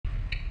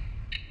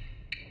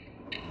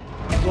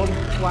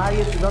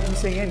quiet without me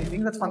saying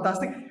anything. That's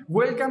fantastic.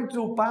 Welcome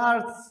to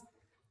part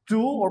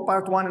 2 or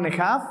part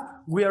 1.5.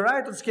 We are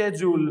right on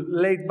schedule,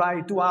 late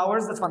by 2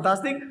 hours. That's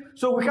fantastic.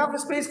 So we have the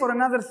space for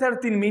another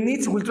 13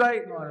 minutes. We'll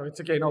try. No,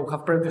 it's okay. No, we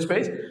have plenty of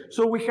space.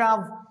 So we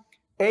have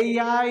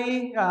AI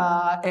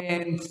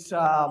and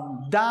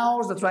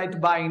DAOs that try to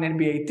buy an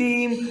NBA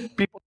team.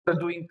 People that are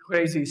doing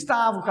crazy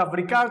stuff. We have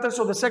recruiters.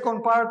 So the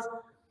second part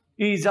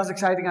is as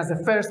exciting as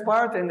the first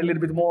part and a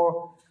little bit more,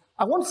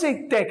 I won't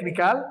say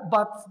technical,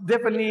 but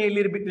definitely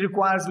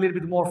requires a little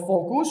bit more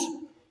focus.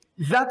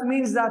 That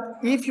means that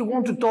if you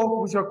want to talk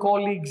with your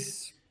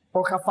colleagues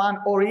or have fun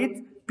or eat,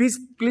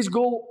 please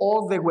go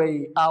all the way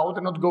out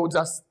and not go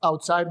just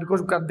outside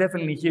because we can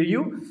definitely hear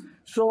you.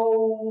 So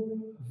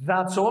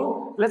that's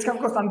all. Let's have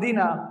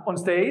Konstantina on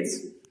stage.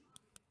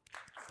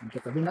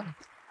 Konstantina.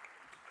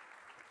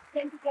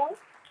 Thank you, guys.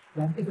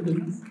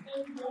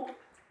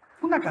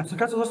 Πού να κάτσω,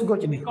 κάτσω εδώ στην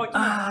κόκκινη.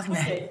 Αχ, ναι.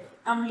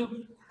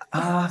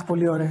 Αχ,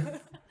 πολύ ωραία.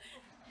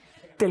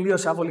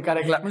 Τελείωσε άβολη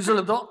καρέκλα. Μισό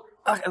λεπτό.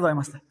 Αχ, εδώ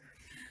είμαστε.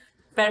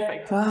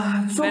 Perfect.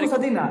 So,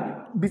 Konstantina,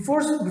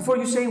 before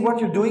you say what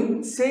you're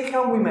doing, say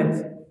how we met.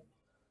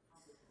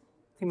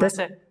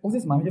 Θυμάσαι. Όχι,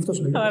 δεν θυμάμαι, γι' αυτό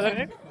σου λέω.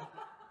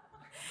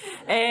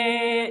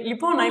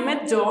 Λοιπόν, I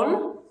met Jon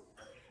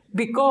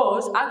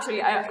because,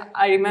 actually,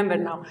 I remember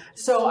now.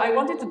 So, I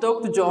wanted to talk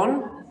to Jon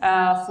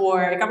for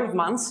a couple of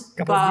months.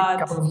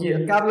 Couple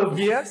of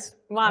years.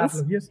 Months.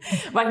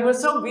 But he was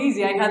so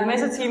busy. I had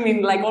messaged him in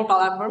like all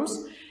platforms.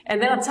 And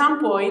then at some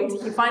point,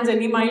 he finds an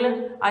email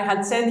I had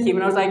sent him.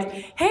 And I was like,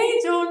 hey,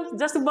 Jon,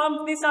 just to bump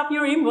this up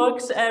your inbox,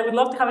 would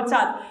love to have a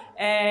chat.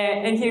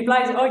 And he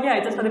replies, oh, yeah,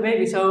 I just had a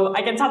baby, so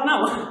I can chat now.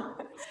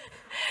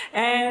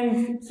 And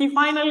he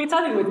finally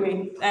chatted with me.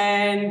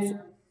 And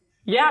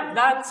yeah,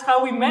 that's how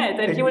we met.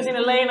 And he was in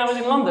LA and I was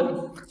in London.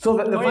 So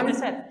the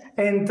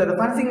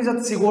funny thing is that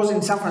she was in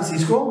San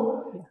Francisco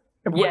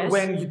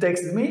when you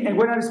texted me. And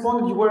when I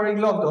responded, you were in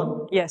London.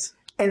 Yes.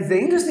 And the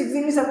interesting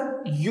thing is that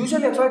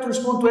usually I try to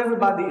respond to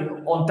everybody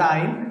on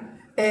time.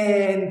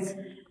 And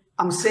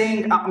I'm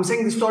saying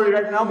this story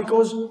right now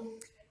because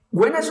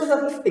when I saw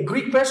that a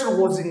Greek person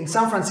was in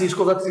San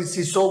Francisco, that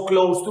is so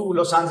close to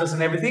Los Angeles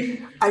and everything,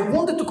 I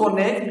wanted to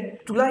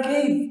connect to like,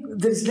 hey,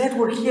 there's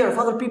network here of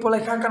other people,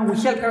 like how can we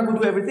help, how can we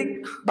do everything?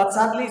 But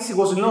sadly, she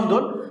was in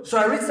London. So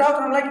I reached out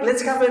and I'm like,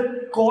 let's have a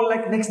call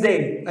like next day,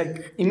 like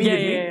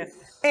immediately. Yeah.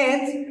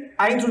 And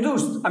I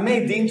introduced, I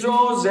made the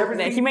intros,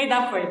 everything. He made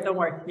up for it, don't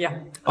worry. Yeah,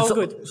 all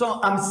good. So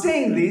I'm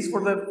saying this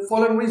for the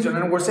following reason,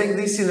 and we're saying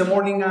this in the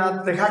morning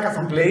at the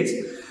hackathon place,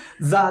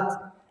 that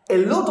a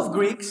lot of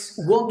Greeks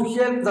want to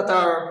help that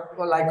are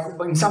like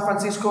in San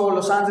Francisco,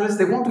 Los Angeles,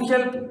 they want to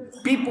help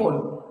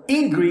people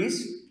in Greece,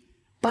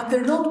 but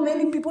there are not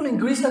many people in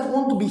Greece that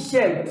want to be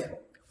helped,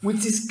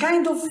 which is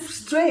kind of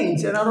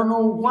strange, and I don't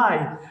know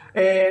why.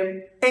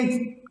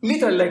 And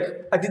literally, like,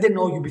 I didn't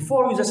know you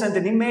before, you just sent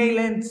an email,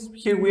 and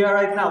here we are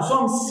right now. So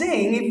I'm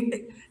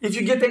saying, if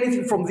you get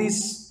anything from this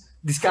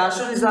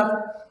discussion, is that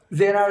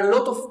there are a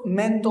lot of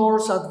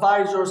mentors,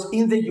 advisors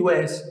in the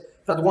US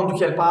that want to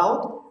help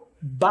out,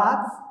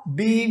 but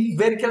be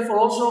very careful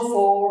also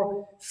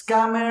for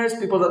scammers,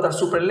 people that are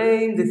super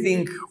lame, they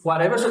think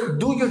whatever. So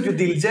do your due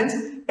diligence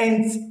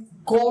and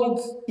cold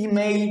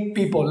email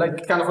people, like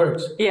it kind of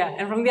works. Yeah,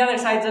 and from the other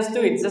side, just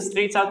do it. Just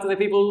reach out to the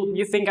people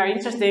you think are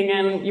interesting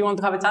and you want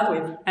to have a chat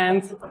with,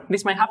 and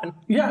this might happen.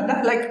 Yeah,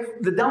 like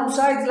the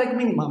downside is like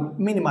minimal.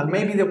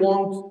 Maybe they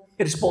won't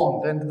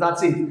respond, and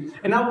that's it.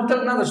 And I will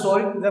tell another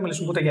story.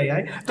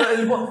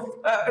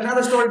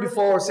 Another story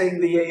before saying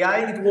the AI.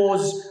 It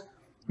was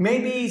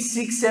maybe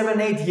 6,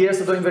 7, 8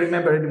 years, I don't even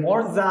remember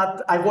anymore,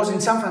 that I was in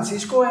San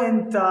Francisco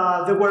and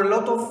there were a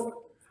lot of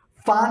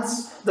funds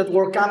that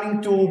were coming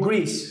to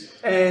Greece.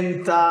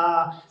 And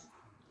the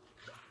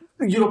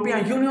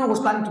European Union was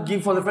planning to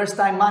give for the first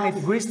time money to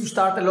Greece to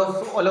start a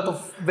lot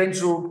of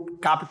venture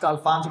capital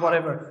funds,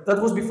 whatever. That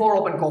was before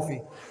Open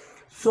Coffee.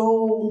 So,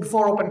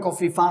 before Open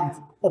Coffee Fund,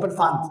 Open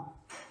Fund.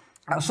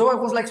 So I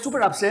was like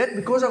super upset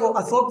because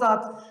I thought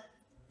that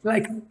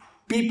like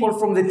people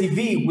from the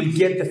TV will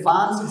get the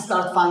funds and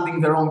start funding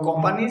their own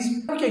companies.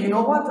 Okay, you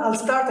know what?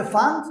 I'll start a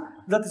fund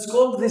that is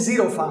called the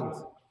Zero Fund.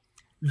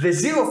 The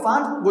Zero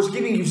Fund was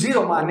giving you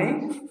zero money,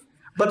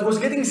 but was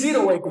getting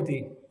zero equity,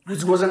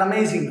 which was an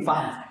amazing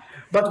fund,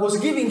 but was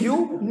giving you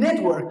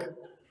network.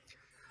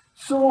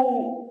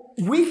 So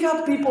we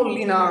had people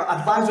in our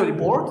advisory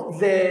board,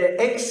 the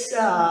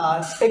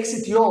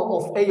ex-CTO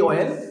of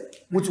AOL,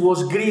 which was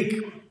Greek,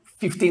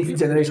 15th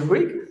generation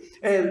Greek,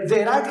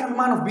 the right-hand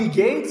man of Bill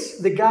Gates,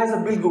 the guys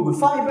that built Google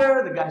Fiber,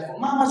 the guys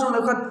from Amazon,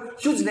 they had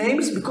huge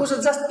names because I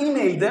just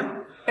emailed them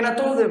and I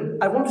told them,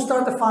 I want to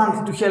start a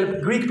fund to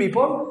help Greek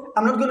people.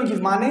 I'm not going to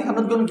give money, I'm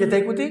not going to get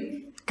equity.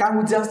 Can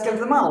we just help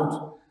them out?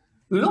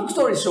 Long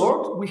story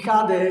short, we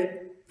had a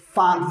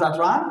fund that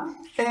ran,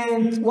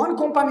 and one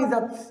company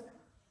that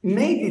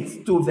made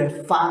it to the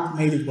fund,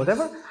 made it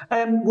whatever,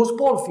 was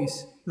Polfish,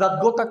 that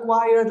got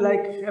acquired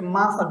like a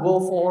month ago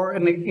for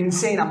an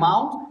insane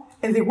amount.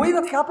 And the way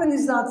that happened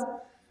is that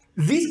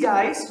these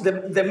guys,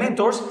 the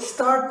mentors,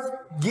 start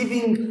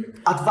giving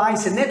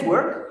advice and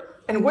network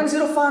And when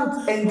Zero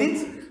Fund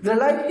ended, they're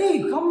like,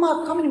 hey, how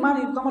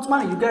much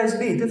money you guys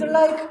need? And they're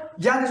like,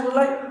 Giannis was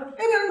like,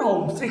 maybe I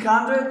don't know,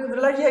 300.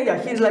 They're like,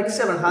 yeah, he's like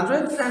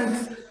 700,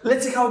 and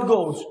let's see how it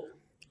goes.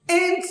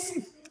 And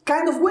it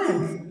kind of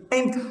went.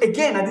 And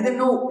again, I didn't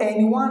know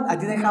anyone. I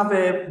didn't have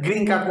a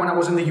green card when I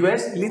was in the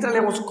US. Literally,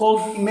 I was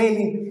cold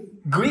emailing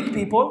Greek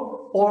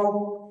people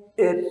or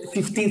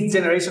 15th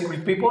generation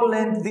Greek people,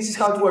 and this is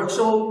how it works.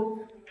 So,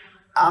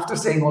 after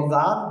saying all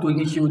that,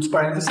 doing a huge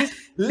parenthesis,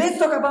 let's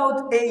talk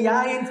about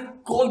AI and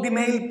cold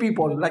email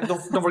people. Like,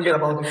 don't forget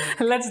about it.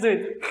 Let's do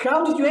it.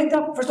 How did you end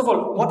up? First of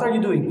all, what are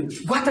you doing?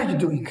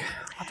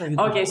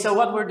 Okay, so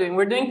what we're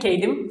doing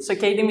KDIM. So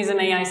KDIM is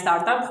an AI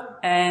startup,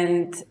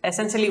 and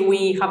essentially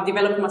we have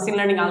developed machine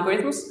learning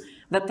algorithms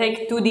that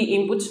take 2D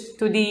inputs,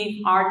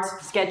 2D art,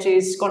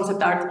 sketches,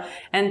 concept art,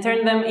 and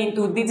turn them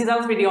into digital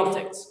 3D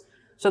objects.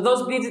 So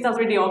those digital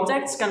 3D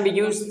objects can be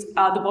used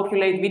to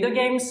populate video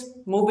games,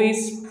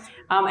 movies,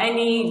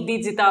 any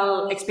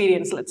digital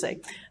experience, let's say.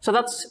 So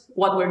that's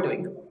what we're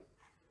doing.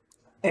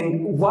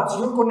 And what's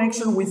your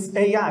connection with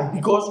AI?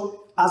 Because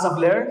as I've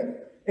learned,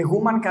 a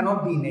woman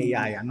cannot be in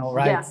AI, I know,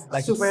 right? Yeah,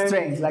 like super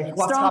strange. Like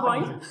what's strong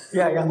happening? point.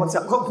 Yeah, what's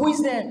up? Who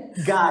is the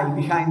guy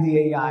behind the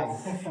AI?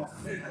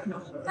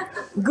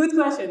 Good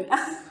question.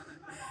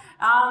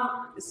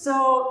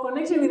 So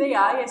connection with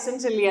AI,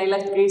 essentially I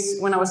left Greece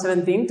when I was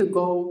 17 to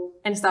go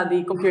and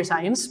study computer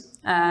science.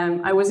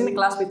 I was in a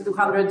class with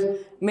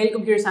 200 male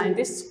computer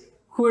scientists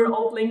who were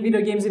all playing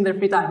video games in their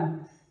free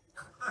time.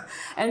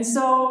 And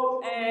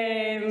so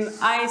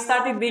I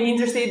started being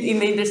interested in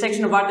the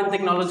intersection of art and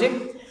technology.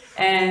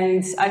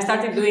 And I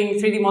started doing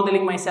 3D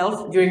modeling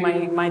myself during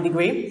my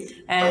degree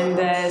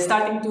and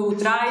starting to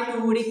try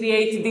to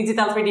recreate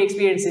digital 3D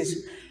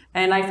experiences.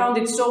 And I found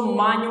it so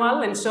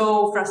manual and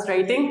so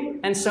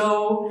frustrating and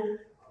so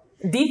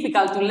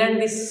difficult to learn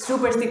this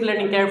super steep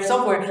learning curve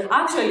software.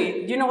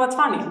 Actually, do you know what's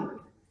funny?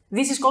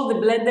 This is called the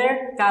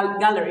Blender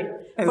gallery.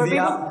 And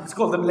it's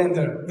called the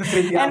Blender, the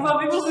 3D And for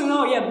people who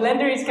know, yeah,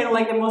 Blender is kind of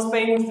like the most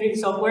famous 3D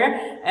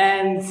software.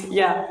 And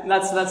yeah,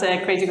 that's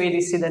a crazy way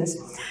to see this.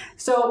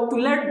 So to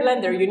learn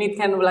Blender, you need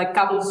kind of like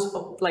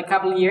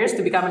couple years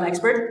to become an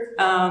expert.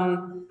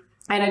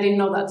 And I didn't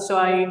know that. So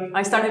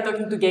I started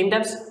talking to game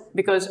devs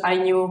because I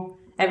knew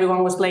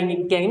everyone was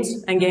playing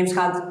games and games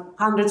had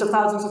hundreds of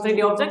thousands of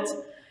 3D objects.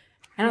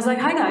 And I was like,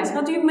 hi guys,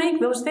 how do you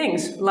make those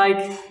things?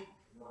 Like,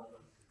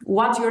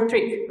 what's your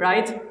trick,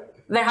 right?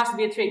 There has to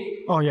be a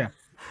trick. Oh, yeah.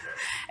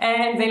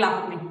 And they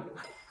laugh at me.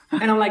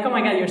 And I'm like, oh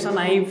my God, you're so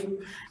naive,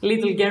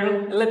 little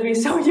girl. Let me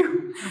show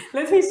you.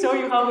 Let me show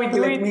you how we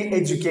do it. Let me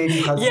educate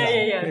you how to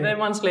Yeah, the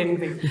mansplaining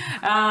thing.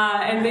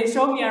 And they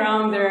show me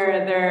around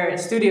their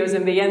studios,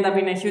 and they end up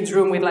in a huge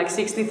room with like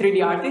 60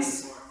 3D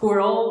artists who are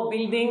all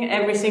building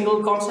every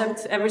single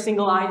concept, every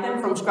single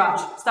item from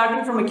scratch,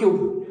 starting from a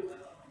cube.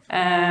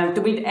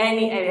 To build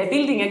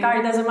building a car,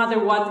 it doesn't matter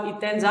what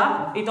it ends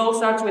up, it all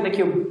starts with a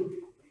cube.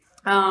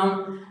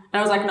 And I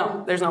was like,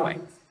 no, there's no way.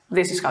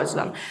 This is how it's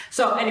done.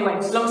 So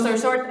anyway, long story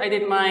short, I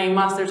did my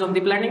master's on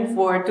deep learning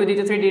for 2D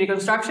to 3D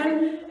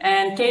reconstruction,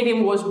 and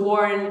KDIM was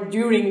born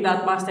during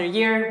that master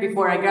year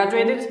before I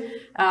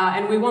graduated,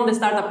 and we won the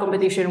startup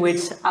competition,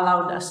 which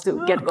allowed us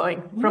to get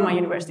going from my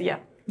university, yeah.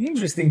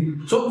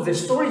 Interesting. So the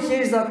story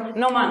here is that...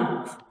 No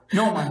man.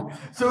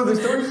 So the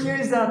story here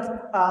is that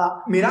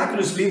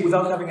miraculously,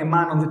 without having a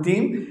man on the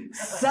team,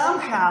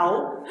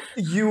 somehow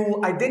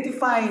you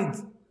identified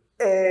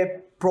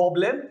a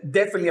problem,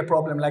 definitely a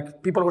problem,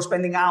 like people were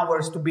spending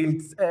hours to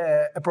build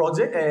a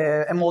project,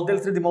 a model,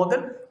 3D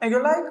model, and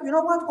you're like, you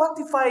know what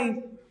if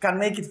I can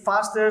make it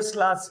faster,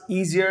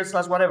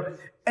 /easier, whatever.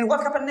 And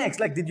what happened next?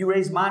 Like, did you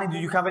raise money?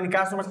 Did you have any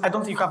customers? I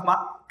don't think you have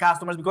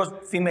customers because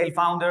female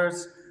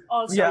founders.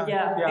 Also,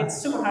 yeah,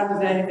 it's super hard to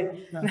do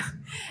anything. Yeah.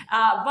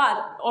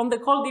 But on the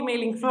cold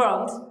emailing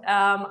front,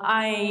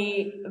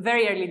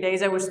 very early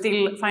days, I was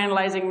still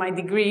finalizing my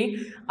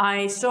degree.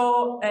 I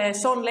saw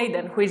Sean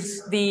Layden, who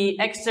is the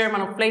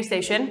ex-chairman of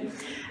PlayStation,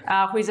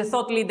 who is a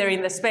thought leader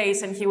in the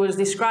space, and he was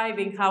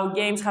describing how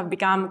games have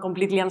become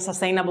completely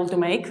unsustainable to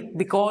make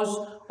because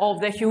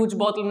of the huge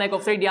bottleneck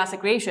of 3D asset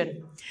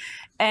creation.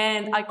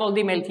 And I cold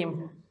emailed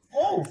him.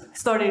 Oh.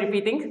 Story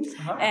repeating.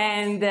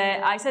 And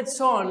I said,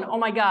 Sean, oh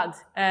my God,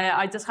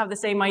 I just have the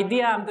same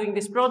idea. I'm doing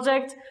this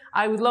project.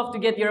 I would love to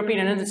get your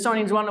opinion. And Sean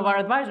is one of our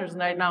advisors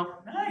right now.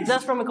 Nice.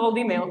 Just from a cold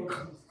email.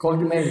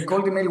 Cold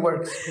email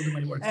works.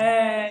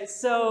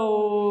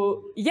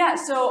 So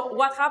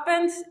what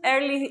happened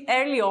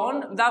early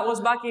on, that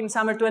was back in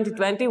summer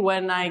 2020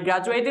 when I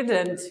graduated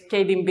and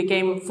KDIM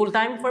became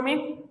full-time for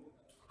me.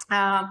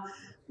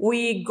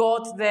 We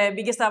got the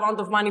biggest amount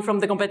of money from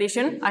the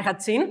competition I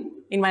had seen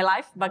in my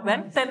life back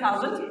then,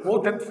 10,000.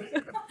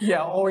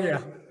 Yeah.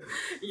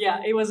 Yeah,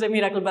 it was a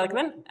miracle back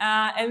then.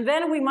 And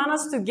then we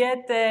managed to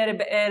get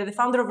the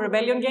founder of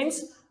Rebellion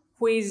Games,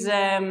 who is,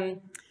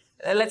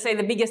 let's say,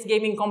 the biggest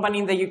gaming company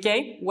in the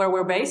UK, where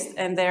we're based,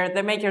 and they're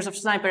the makers of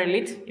Sniper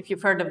Elite, if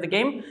you've heard of the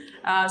game.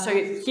 So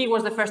he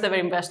was the first ever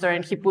investor,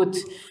 and he put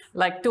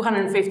like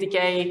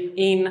 250K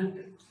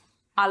in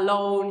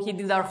alone. He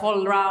did our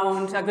whole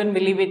round. I couldn't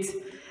believe it.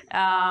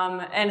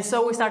 And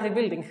so we started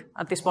building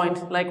at this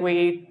point. Like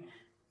we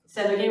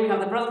said, okay, we have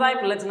the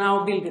prototype, let's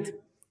now build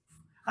it.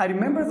 I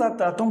remember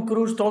that Tom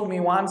Cruise told me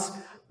once,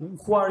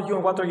 who are you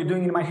and what are you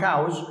doing in my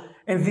house?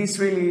 And this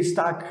really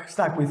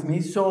stuck with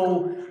me.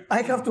 So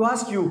I have to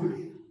ask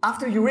you,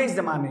 after you raise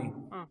the money,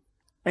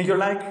 and you're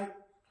like,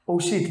 oh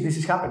shit, this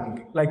is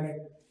happening. Like,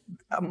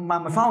 I'm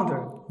a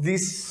founder,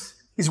 this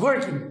is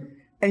working.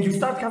 And you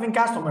start having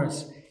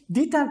customers.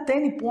 Did at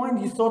any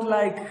point you thought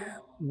like,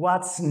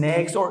 what's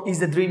next? Or is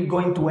the dream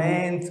going to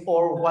end?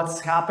 Or what's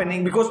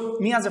happening? Because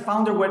me as a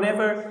founder,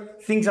 whenever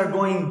things are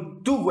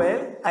going too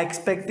well, I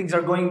expect things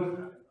are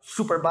going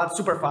super bad,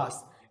 super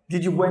fast.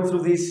 Did you went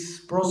through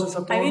this process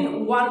at all? I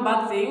mean, one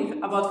bad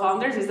thing about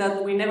founders is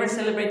that we never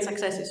celebrate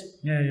successes.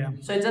 Yeah.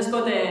 So I just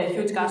got a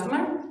huge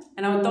customer,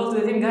 and I told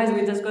the team, guys,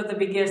 we just got the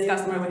biggest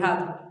customer we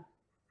had.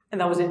 And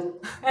that was it.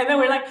 And then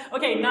we're like,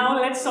 okay, now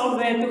let's solve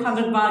the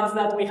 200 bugs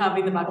that we have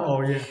in the backlog.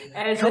 Oh,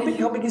 yeah.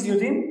 How big is your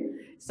team?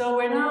 So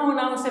we're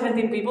now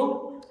 17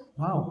 people.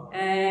 Wow.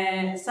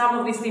 Some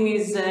of this team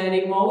is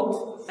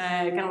remote,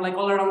 kind of like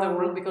all around the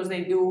world, because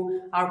they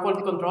do our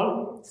quality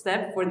control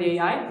step for the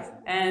AI.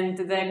 And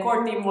the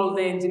core team, all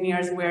the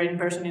engineers, were in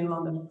person in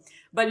London.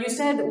 But you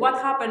said,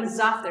 what happens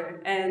after,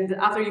 and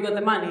after you got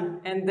the money?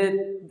 And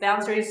the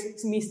answer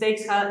is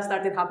mistakes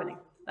started happening.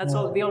 That's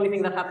all, the only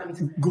thing that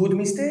happened. Good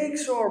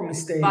mistakes or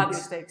mistakes? Bad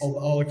mistakes.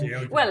 Oh,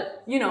 okay. Well,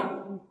 you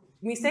know,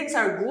 mistakes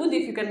are good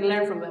if you can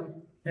learn from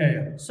them.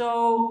 Yeah.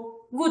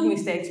 So, good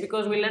mistakes,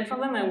 because we learn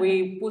from them and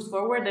we push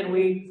forward and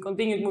we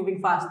continue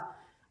moving fast.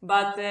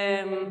 But,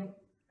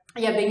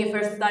 yeah, being a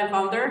first-time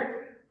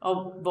founder,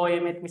 oh boy, I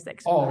made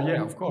mistakes. Oh,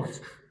 yeah, of course.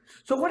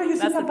 So what do you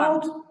think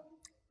about...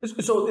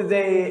 So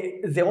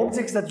the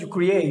objects that you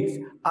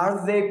create,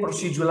 are they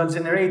procedural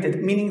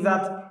generated? Meaning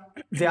that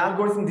the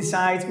algorithm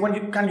decides,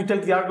 can you tell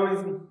the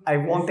algorithm, I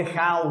want a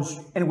house,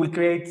 and will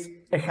create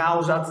a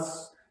house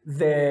as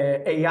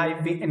the AI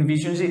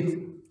envisions it?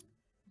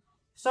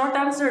 Short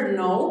answer,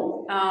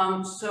 no.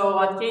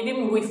 So at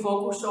KDM, we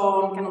focus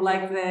on kind of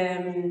like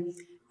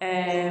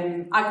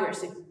the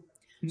accuracy.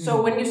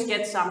 So when you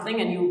sketch something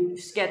and you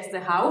sketch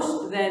the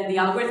house, then the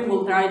algorithm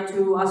will try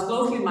to as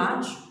closely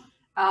match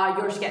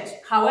your sketch.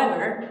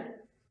 However,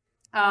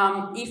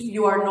 if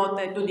you are not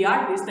a 2D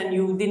artist and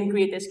you didn't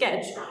create a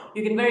sketch,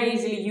 you can very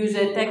easily use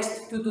a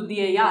text to 2D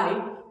AI,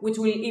 which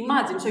will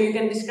imagine. So you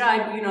can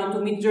describe, you know, to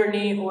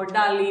Midjourney or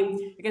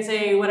DALL-E, you can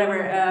say whatever,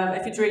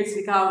 a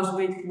futuristic house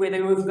with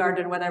a roof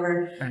garden,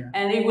 whatever,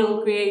 and it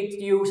will create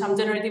you some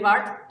generative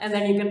art, and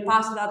then you can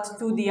pass that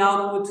to the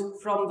output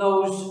from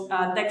those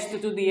text to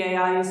 2D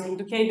AIs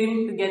into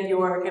KDM to get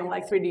your kind of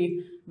like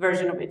 3D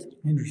version of it.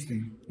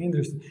 Interesting.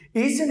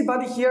 Is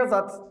anybody here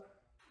that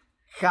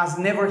has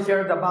never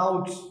heard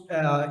about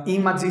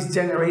images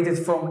generated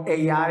from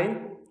AI?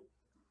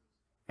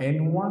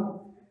 Anyone?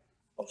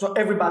 So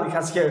everybody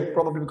has heard,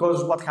 probably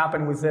because what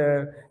happened with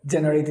the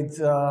generated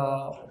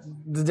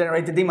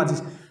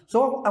images.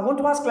 So I want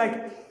to ask,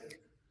 like,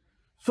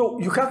 so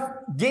you have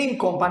game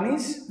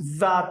companies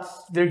that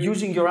they're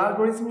using your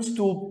algorithms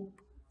to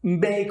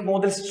make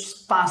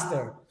models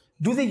faster.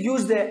 Do they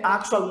use the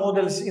actual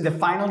models in the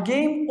final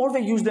game, or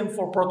they use them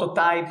for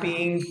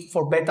prototyping,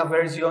 for beta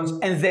versions,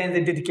 and then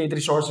they dedicate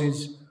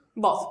resources?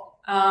 Both.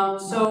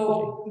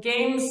 So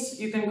games,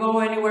 you can go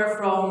anywhere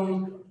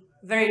from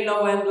very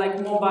low end, like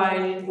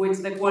mobile, which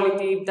the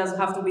quality doesn't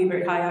have to be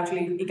very high.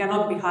 Actually, it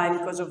cannot be high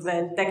because of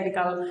the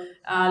technical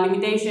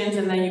limitations,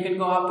 and then you can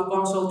go up to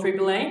console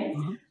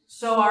AAA.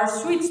 So our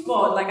sweet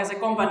spot, like as a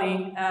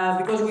company,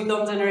 because we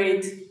don't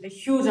generate a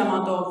huge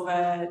amount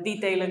of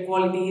detail and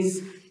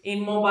qualities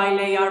in mobile,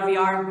 AR,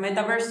 VR,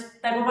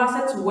 MetaVerse type of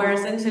assets, where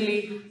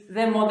essentially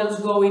the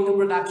models go into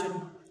production.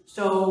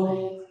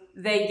 So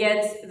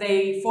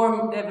they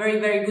form a very,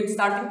 very good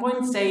starting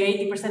point,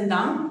 say 80%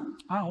 done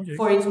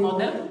for each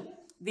model.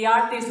 The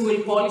artist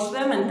will polish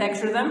them and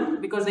texture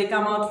them because they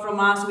come out from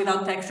us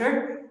without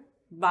texture,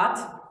 but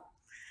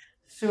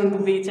soon to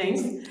be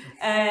changed.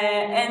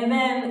 And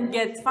then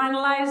get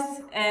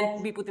finalized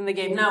and be put in the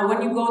game. Now,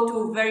 when you go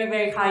to very,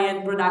 very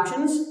high-end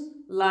productions,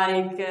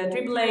 like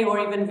AAA or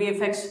even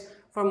VFX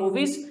for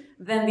movies,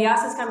 then the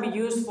assets can be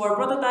used for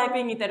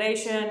prototyping,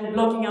 iteration,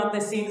 blocking out the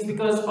scenes,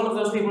 because all of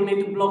those people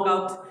need to block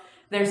out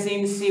their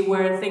scenes, see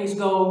where things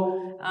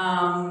go,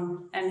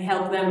 and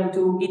help them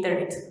to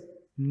iterate.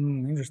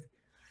 Interesting.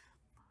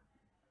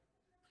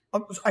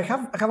 I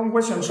have one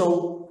question.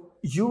 So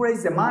you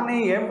raised the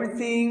money,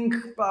 everything,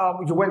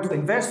 you went to the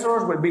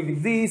investors, we're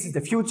building this, it's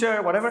the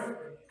future,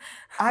 whatever.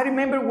 I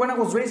remember when I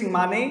was raising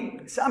money,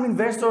 some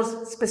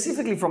investors,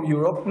 specifically from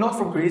Europe, not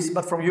from Greece,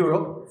 but from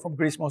Europe, from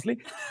Greece mostly,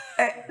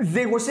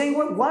 they were saying,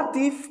 well, what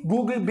if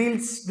Google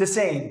builds the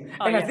same?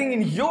 I think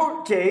in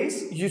your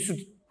case, you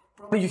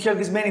heard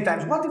this many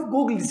times, what if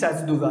Google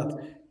decides to do that?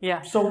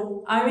 Yeah.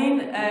 So, I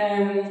mean,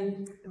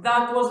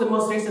 that was the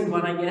most recent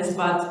one, I guess,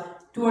 but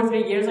 2 or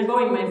 3 years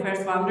ago in my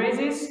first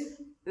fundraisers,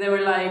 they were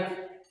like,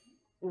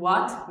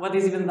 what? What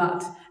is even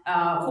that?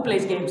 Who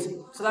plays games?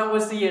 So that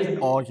was 2 years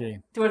ago.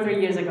 2 or 3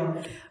 years ago.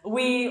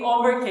 We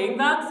overcame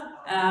that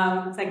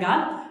thank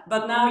God.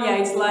 But now, yeah,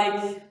 it's like,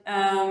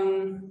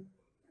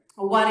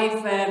 what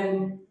if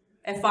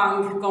a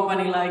funk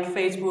company like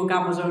Facebook,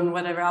 Amazon,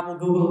 whatever, Apple,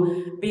 Google,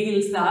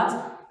 builds that?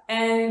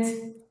 And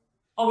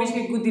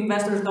obviously good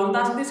investors don't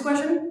ask this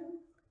question.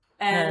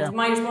 And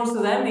my response to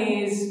them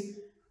is,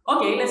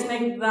 okay, let's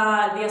make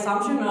the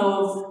assumption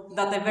of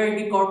that a very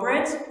big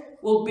corporate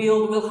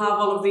will have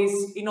all of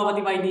these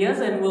innovative ideas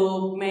and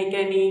will make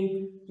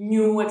any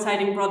new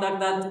exciting product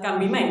that can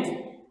be made.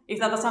 If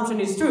that assumption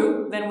is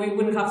true, then we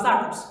wouldn't have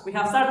startups. We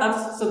have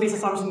startups, so this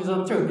assumption is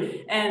not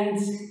true. And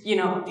you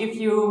know, if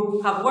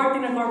you have worked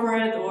in a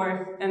corporate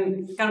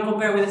and kind of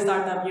compare with a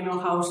startup, you know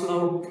how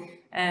slow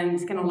and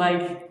kind of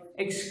like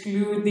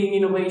excluding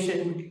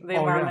innovation the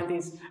environment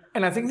is.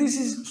 And I think this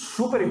is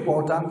super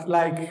important.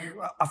 Like,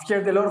 I've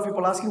heard a lot of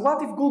people asking,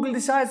 what if Google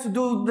decides to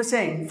do the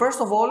same? First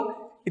of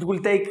all, it will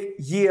take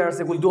years.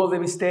 They will do all the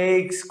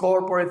mistakes,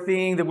 corporate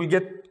thing. They will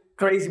get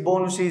crazy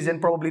bonuses and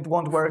probably it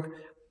won't work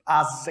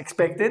as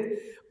expected.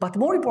 But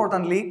more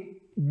importantly,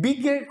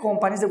 bigger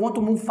companies, they want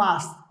to move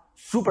fast,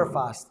 super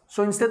fast.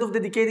 So instead of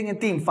dedicating a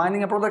team,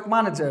 finding a product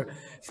manager,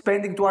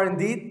 spending to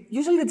R&D,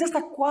 usually they just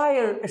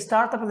acquire a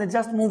startup and they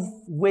just move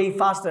way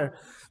faster.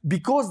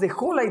 Because the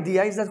whole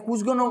idea is that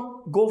who's going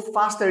to go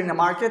faster in a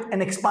market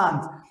and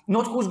expand,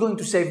 not who's going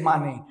to save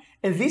money.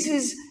 And this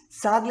is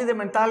sadly the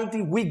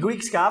mentality we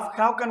Greeks have.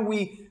 How can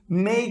we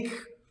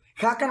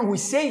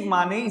save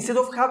money instead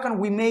of how can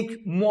we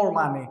make more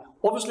money?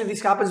 Obviously,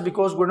 this happens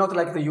because we're not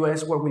like the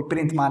US where we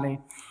print money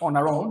on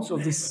our own. So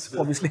this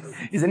obviously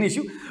is an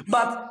issue.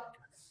 But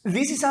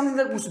this is something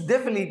that we should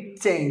definitely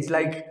change.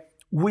 Like,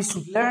 we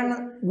should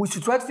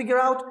try to figure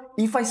out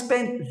if I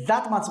spend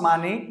that much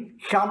money,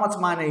 how much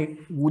money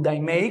would I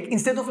make?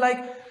 Instead of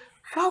like,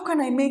 how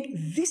can I make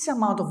this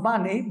amount of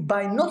money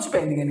by not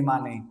spending any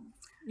money?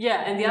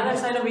 Yeah, and the other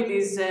side of it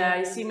is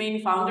I see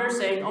many founders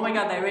saying, oh my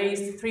God, I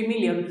raised 3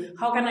 million.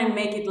 How can I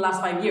make it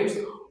last 5 years?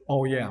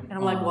 Oh, yeah. And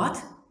I'm like, what?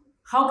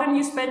 How can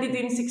you spend it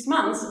in 6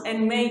 months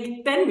and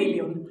make 10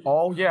 million?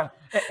 Oh, yeah.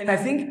 And I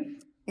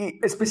think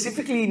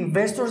specifically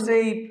investors,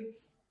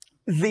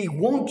 they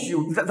want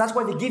you. That's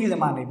why they give you the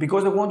money,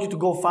 because they want you to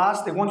go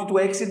fast. They want you to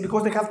exit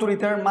because they have to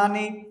return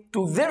money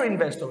to their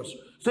investors.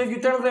 So if you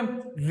tell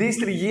them these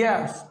 3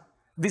 years,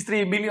 this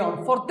 3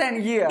 million for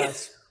 10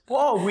 years,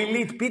 oh, we'll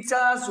eat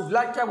pizzas,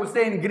 souvlakia, we'll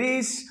stay in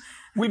Greece,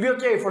 we'll be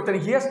okay for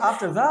 10 years.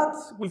 After that,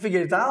 we'll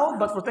figure it out.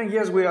 But for 10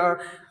 years, we're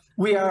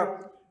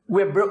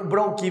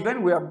broke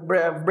even, we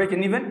are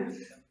breaking even.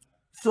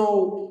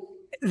 So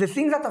the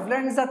thing that I've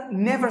learned is that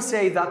never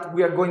say that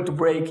we are going to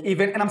break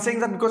even. And I'm saying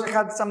that because I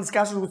had some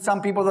discussions with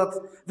some people that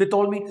they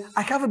told me,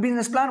 I have a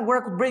business plan where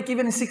I could break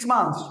even in 6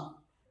 months.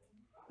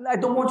 I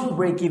don't want you to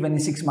break even in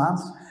 6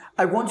 months.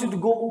 I want you to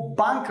go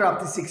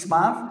bankrupt in 6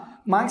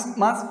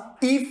 months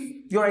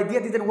if your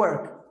idea didn't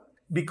work.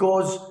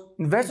 Because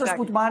investors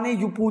put money,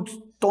 you put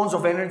tons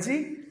of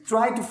energy,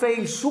 try to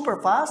fail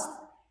super fast.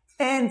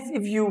 And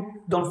if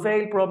you don't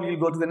fail, probably you'll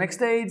go to the next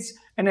stage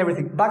and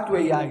everything. Back to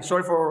AI.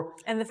 Sorry for...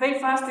 And the fail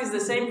fast is the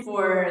same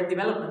for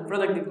development,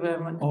 product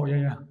development. Oh,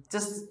 yeah.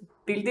 Just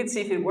build it,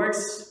 see if it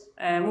works,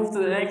 move to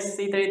the next,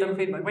 iterate on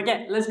feedback. But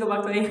yeah, let's go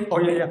back to AI. Oh,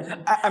 yeah.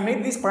 I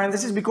made this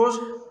parenthesis because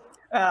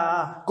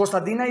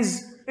Konstantina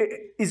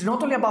is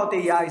not only about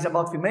AI, it's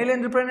about female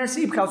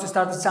entrepreneurship, how to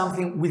start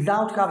something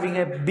without having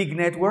a big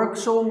network.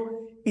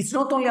 So it's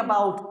not only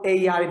about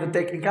AI, the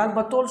technical,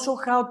 but also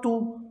how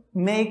to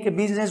make a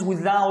business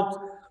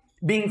without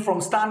being from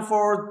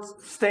Stanford,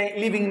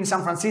 living in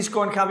San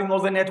Francisco and having all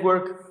the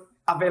network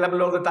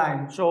available all the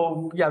time.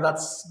 So yeah,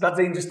 that's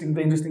the interesting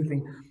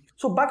thing.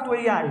 So back to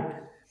AI.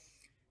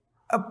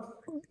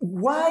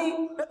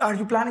 Why are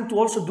you planning to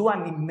also do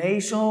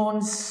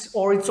animations,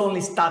 or it's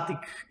only static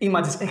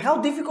images? And how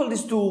difficult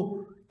is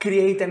to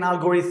create an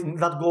algorithm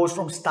that goes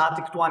from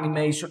static to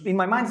animation? In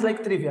my mind, it's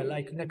like trivial,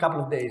 like in a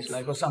couple of days,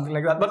 like or something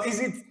like that. But is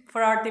it?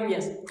 For our team,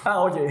 yes.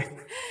 Ah, okay.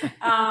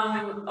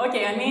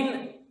 Okay, I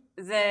mean,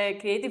 the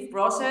creative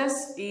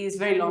process is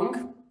very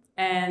long,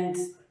 and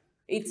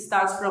it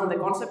starts from the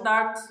concept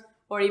art,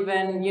 or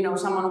even, you know,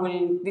 someone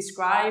will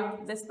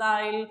describe the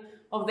style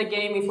of the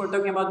game if we're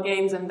talking about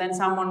games, and then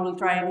someone will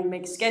try and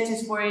make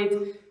sketches for it,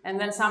 and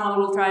then someone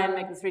will try and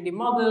make the 3D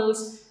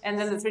models, and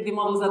then the 3D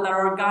models that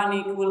are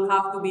organic will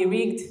have to be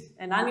rigged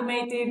and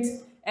animated,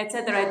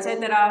 etc.,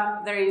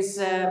 etc. There is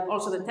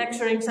also the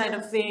texturing side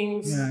of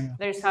things.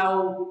 There's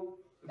how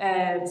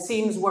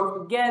scenes work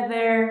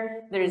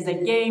together. There is the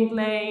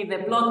gameplay, the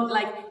plot.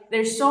 Like,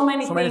 there's so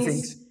many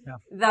things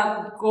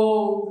that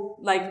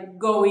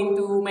go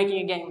into making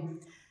a game.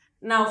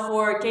 Now,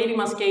 for Kadim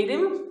as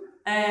Kadim,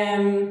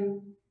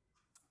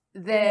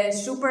 the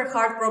super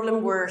hard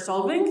problem we're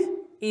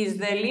solving is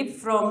the leap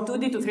from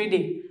 2D to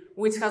 3D,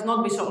 which has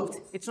not been solved.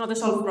 It's not a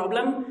solved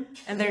problem,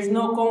 and there's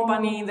no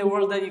company in the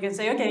world that you can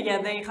say, okay,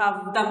 yeah, they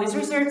have done this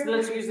research,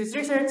 let's use this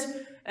research,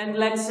 and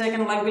let's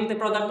kind of like build a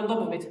product on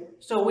top of it.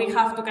 So we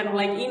have to kind of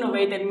like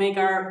innovate and make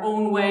our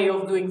own way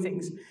of doing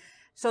things.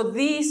 So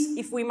this,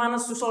 if we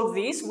manage to solve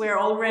this, we're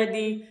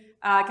already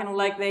kind of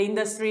like the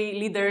industry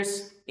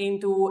leaders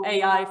into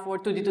AI for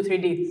 2D to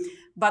 3D.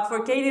 But for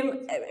KDM,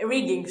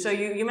 rigging, so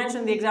you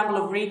mentioned the example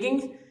of rigging.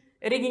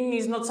 Rigging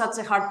is not such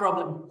a hard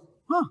problem.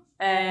 Huh.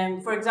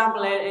 For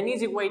example, an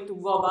easy way to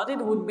go about it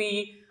would be,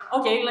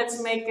 okay, let's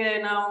make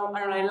now, I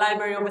don't know, a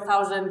library of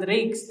 1,000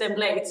 rigs,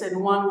 templates, and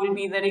one will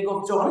be the rig of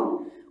Jon,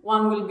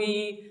 one will be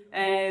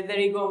the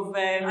rig of,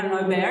 I don't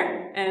know, a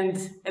bear, and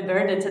a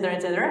bird, etc.,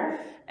 etc.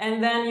 And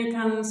then you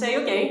can say,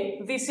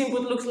 okay, this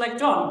input looks like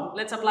Jon,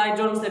 let's apply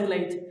Jon's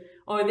template.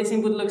 Or this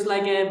input looks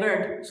like a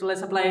bird, so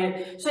let's apply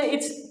it. So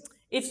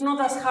it's not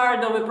as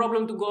hard of a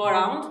problem to go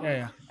around.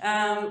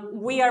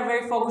 We are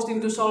very focused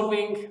into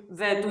solving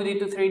the 2D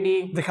to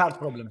 3D. The hard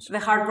problems.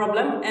 The hard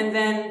problem. And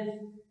then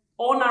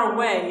on our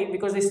way,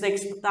 because this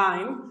takes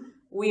time,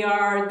 we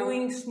are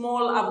doing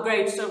small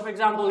upgrades. So for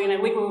example, in a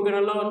week, we're going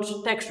to launch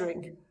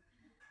texturing.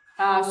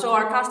 So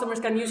our customers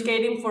can use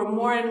KDM for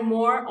more and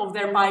more of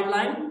their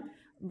pipeline.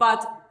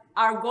 But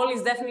our goal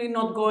is definitely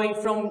not going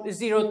from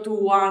 0 to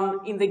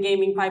 1 in the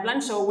gaming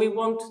pipeline. So we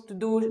want to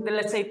do,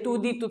 let's say,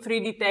 2D to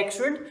 3D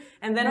textured,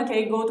 and then,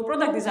 okay, go to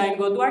product design,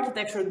 go to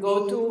architecture, go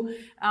to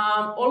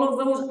all of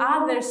those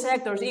other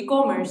sectors,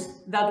 e-commerce,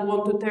 that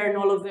want to turn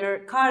all of their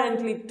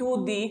currently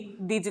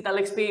 2D digital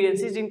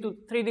experiences into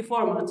 3D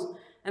formats.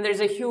 And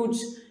there's a huge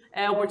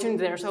opportunity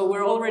there. So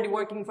we're already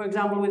working, for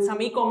example, with some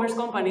e-commerce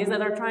companies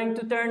that are trying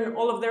to turn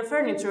all of their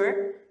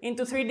furniture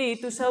into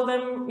 3D to sell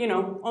them, you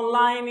know,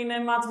 online in a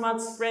much,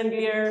 much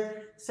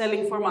friendlier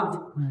selling format.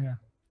 Yeah.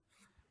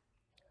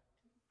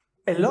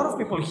 A lot of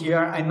people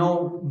here, I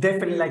know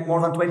definitely like more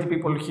than 20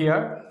 people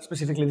here,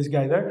 specifically this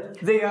guy there,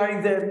 they are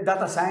in the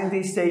data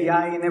scientists,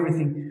 AI and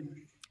everything.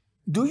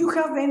 Do you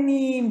have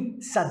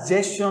any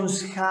suggestions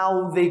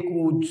how they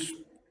could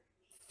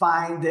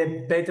find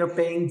a better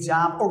paying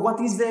job, or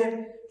what is the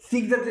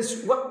thing that is,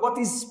 what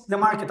is the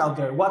market out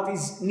there? What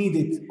is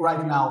needed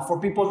right now for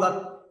people that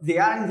they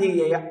are in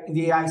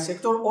the AI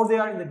sector, or they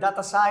are in the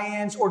data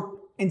science or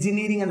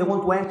engineering and they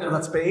want to enter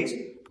that space?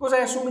 Because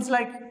I assume it's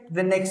like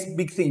the next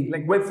big thing,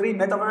 like Web3,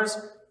 MetaVerse,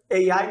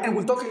 AI, and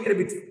we'll talk a little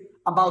bit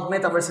about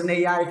MetaVerse and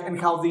AI and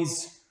how these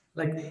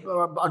like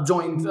are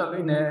joined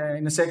in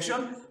a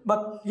section.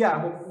 But yeah,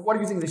 what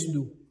do you think they should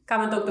do?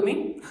 Come and talk to me.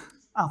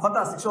 Ah,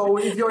 fantastic. So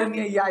if you're in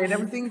AI and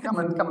everything, come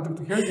and talk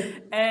to her.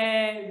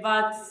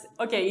 But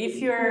okay, if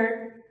you're,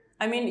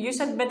 I mean, you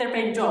said better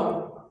paid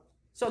job,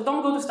 so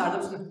don't go to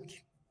startups.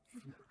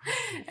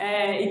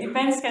 It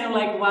depends kind of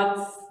like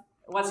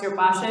what's your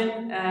passion.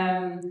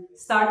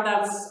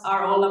 Startups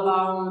are all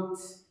about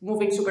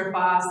moving super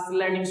fast,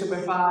 learning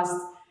super fast,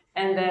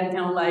 and then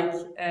kind of like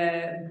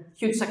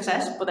huge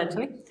success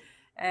potentially.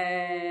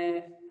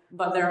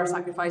 But there are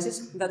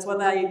sacrifices. That's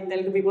what I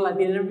tell to people at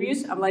the interviews.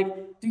 I'm like,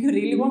 do you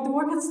really want to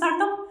work at a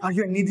startup? Are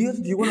you an idiot?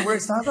 Do you want to work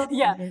at a startup?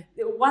 Yeah.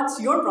 What's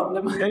your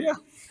problem? Yeah.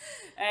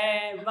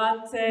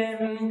 But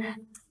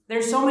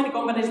there's so many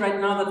companies right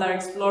now that are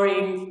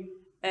exploring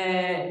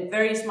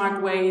very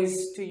smart ways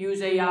to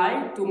use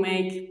AI to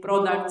make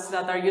products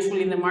that are useful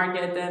in the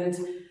market.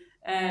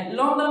 And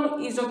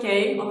London is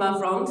okay on that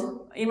front.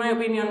 In my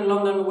opinion,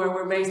 London, where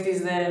we're based,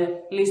 is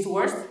the least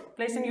worst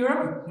place in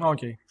Europe.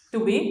 Okay. To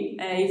be,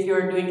 if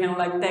you're doing kind of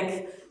like tech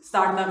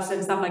startups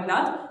and stuff like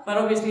that. But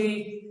obviously,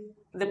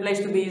 the place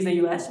to be is the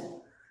US.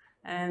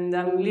 And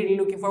I'm really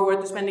looking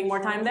forward to spending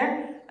more time there.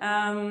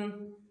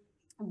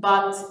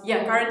 But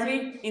yeah,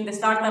 currently in the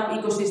startup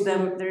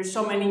ecosystem, there's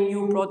so many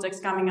new projects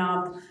coming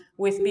up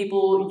with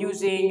people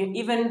using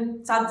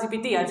even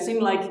ChatGPT. I've seen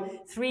like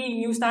 3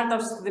 new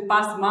startups the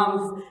past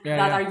month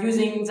that are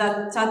using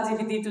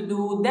ChatGPT to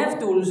do dev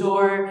tools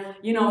or,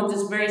 you know,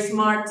 just very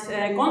smart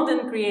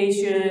content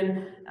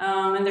creation.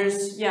 And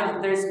there's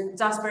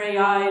Jasper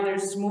AI,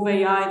 there's Move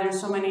AI, there's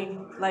so many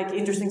like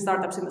interesting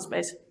startups in the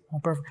space. Oh,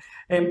 perfect.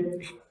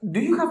 Do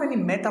you have any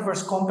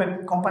metaverse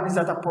companies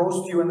that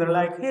approached you and they're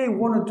like, hey, we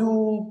want to do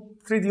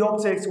 3D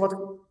objects? What?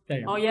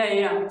 Oh,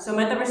 yeah. So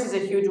MetaVerse is a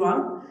huge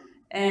one.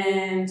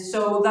 And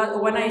so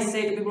that when I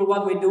say to people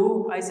what we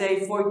do, I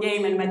say for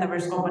game and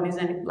MetaVerse companies.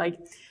 And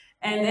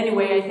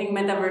anyway, I think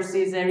MetaVerse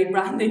is a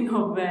rebranding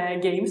of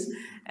games.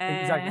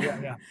 Exactly,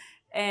 yeah.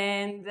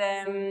 And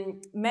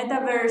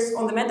MetaVerse,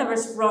 on the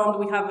MetaVerse front,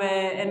 we have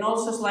an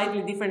also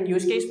slightly different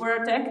use case for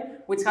our tech,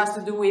 which has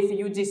to do with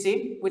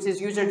UGC, which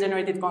is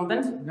user-generated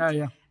content.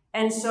 Yeah.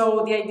 And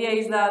so the idea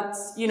is that,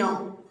 you know,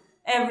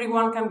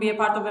 everyone can be a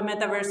part of a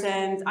metaverse,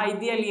 and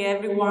ideally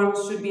everyone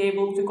should be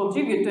able to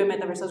contribute to a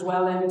metaverse as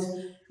well, and,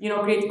 you know,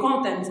 create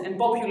content and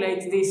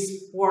populate this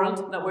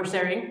world that we're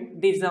sharing,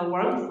 digital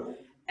world.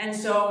 And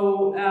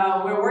so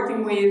we're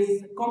working with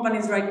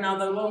companies right now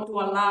that want to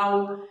allow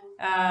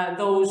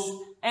those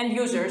end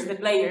users, the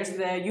players,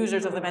 the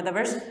users of the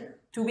metaverse,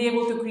 to be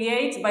able to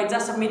create by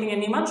just submitting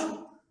an image,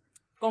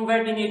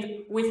 converting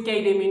it with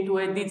KDM into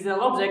a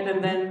digital object,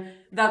 and then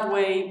that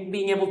way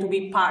being able to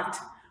be part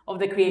of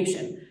the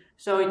creation.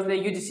 So it's the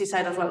UGC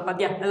side as well. But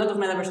yeah, a lot of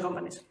metaverse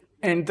companies.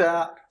 And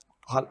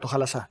το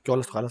χάλασα,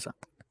 κιόλας το χάλασα.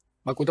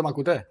 Μ'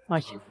 ακούτε?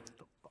 Όχι.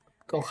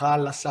 Το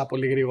χάλασα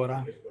πολύ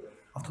γρήγορα.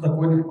 Αυτό το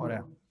ακούνε?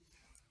 Ωραία.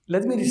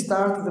 Let me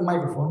restart the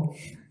microphone.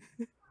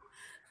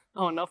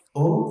 Oh no.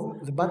 Oh,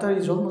 the battery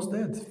is almost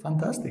dead.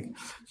 Fantastic.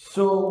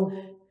 So,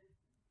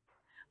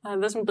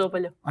 Δώσ' μου το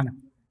παλιό.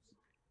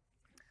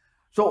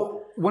 So,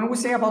 when we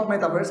say about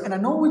metaverse, and I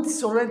know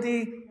it's already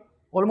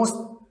almost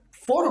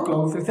 4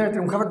 o'clock, 3:30,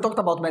 and we haven't talked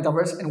about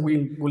metaverse, and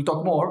we'll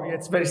talk more.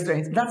 It's very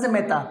strange. That's the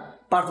meta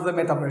part of the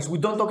metaverse. We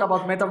don't talk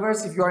about metaverse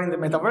if you are in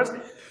the metaverse.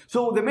 So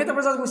the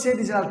metaverse, as we said,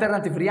 is an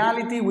alternative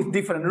reality with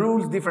different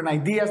rules, different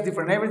ideas,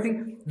 different everything.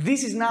 This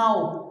is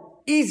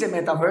a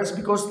metaverse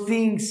because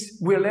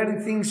we're learning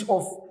things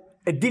of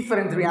a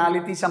different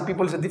reality. Some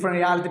people it's a different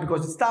reality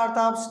because it's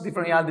startups,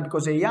 different reality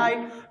because AI.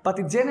 But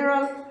in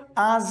general,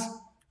 as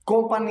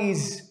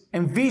companies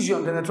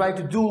envisioned and they try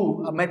to do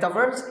a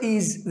metaverse,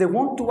 is they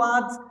want to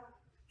add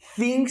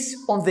things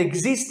on the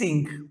existing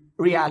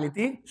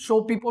reality so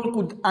people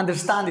could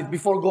understand it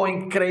before going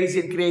crazy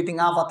and creating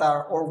avatar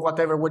or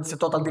whatever, which is a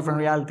total different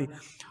reality.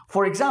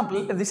 For example,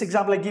 and this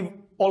example I give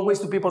always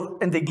to people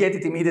and they get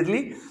it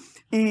immediately,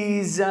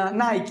 is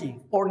Nike,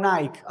 or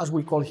Nike as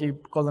we call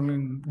them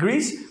in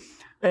Greece.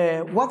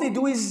 What they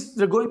do is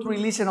they're going to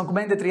release an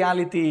augmented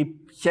reality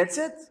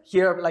headset,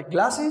 here like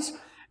glasses,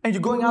 and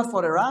you're going out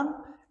for a run,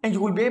 and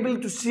you will be able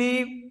to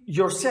see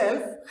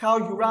yourself how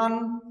you run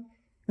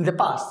in the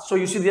past. So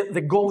you see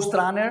the ghost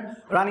runner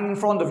running in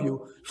front of you.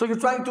 So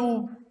you're trying to,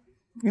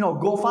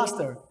 go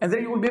faster. And then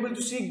you will be able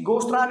to see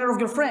ghost runner of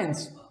your friends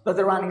that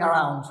are running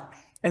around.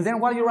 And then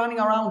while you're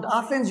running around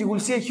Athens, you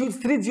will see a huge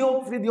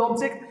 3D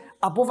object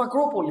above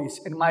Acropolis.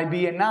 It might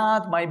be an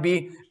ad, might be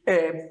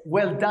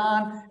well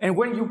done. And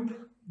when you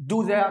do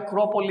the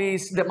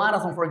Acropolis, the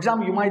marathon, for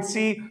example, you might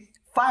see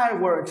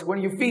fireworks when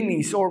you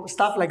finish or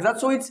stuff like that.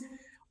 So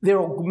they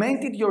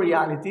augmented your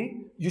reality.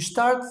 You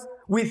start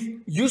with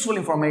useful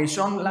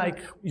information like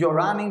you're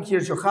running,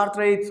 here's your heart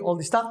rate, all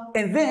this stuff.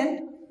 And then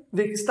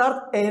they start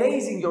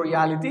erasing your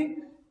reality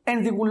and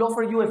they will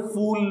offer you a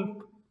full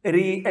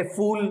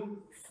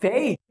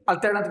fake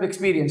alternative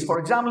experience. For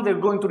example,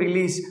 they're going to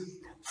release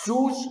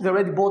shoes. They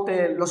already bought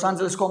a Los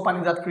Angeles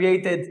company that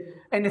created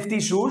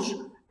NFT shoes.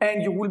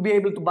 And you will be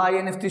able to buy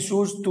NFT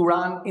shoes to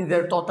run in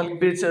their totally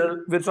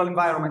virtual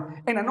environment.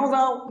 And I know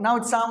now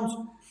it sounds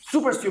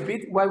super stupid.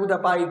 Why would I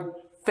buy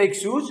fake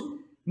shoes?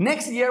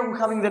 Next year, we're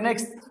having the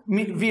next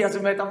V as a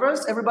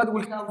metaverse. Everybody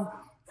will have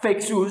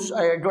fake shoes,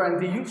 I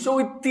guarantee you. So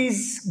it is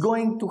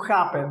going to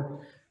happen.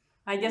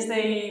 I guess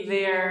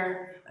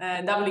they're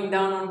doubling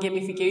down on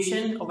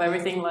gamification of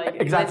everything. Like,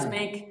 exactly. Let's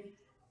make,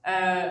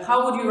 how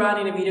would you run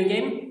in a video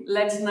game?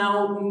 Let's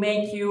now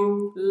make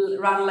you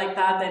run like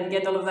that and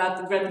get all of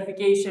that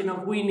gratification of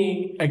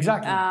winning.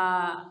 Exactly.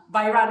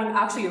 By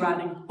actually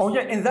running. Oh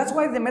yeah, and that's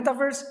why the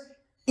metaverse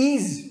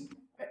is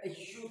a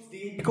huge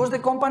deal. Because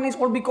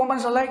all big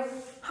companies are like,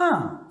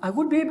 I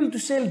would be able to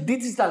sell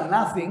digital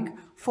nothing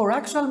for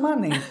actual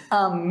money.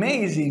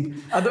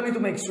 Amazing. I don't need to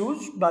make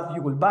shoes, but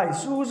you will buy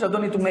shoes. I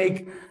don't need to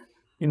make,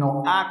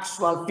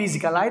 actual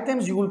physical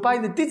items. You will buy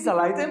the digital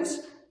items.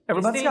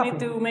 Everybody's you still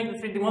happy. need to make the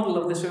 3D model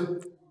of the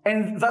shoe.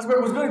 And that's where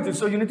I was going to.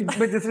 So you need to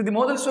make the 3D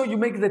model, so you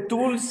make the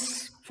tools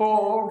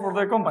for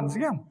the companies.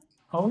 Yeah.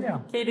 Oh yeah.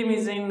 Katim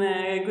is in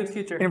a good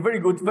future. In very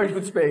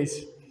good space.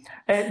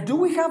 Do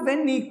we have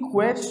any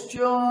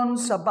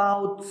questions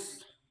about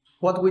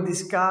what we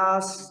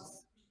discussed?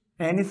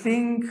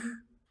 Anything?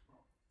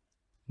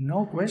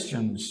 No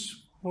questions.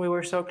 We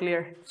were so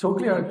clear. So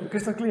clear,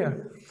 crystal clear.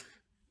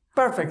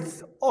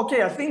 Perfect.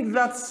 Okay, I think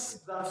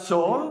that's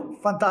all.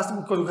 Fantastic,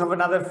 because we have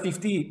another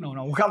 50.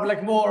 No, we have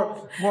like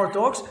more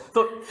talks. So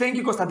thank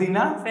you,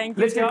 Konstantina. Thank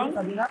you, Jon.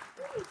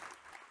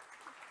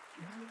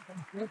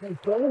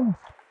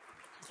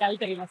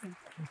 Καλύτερη μας.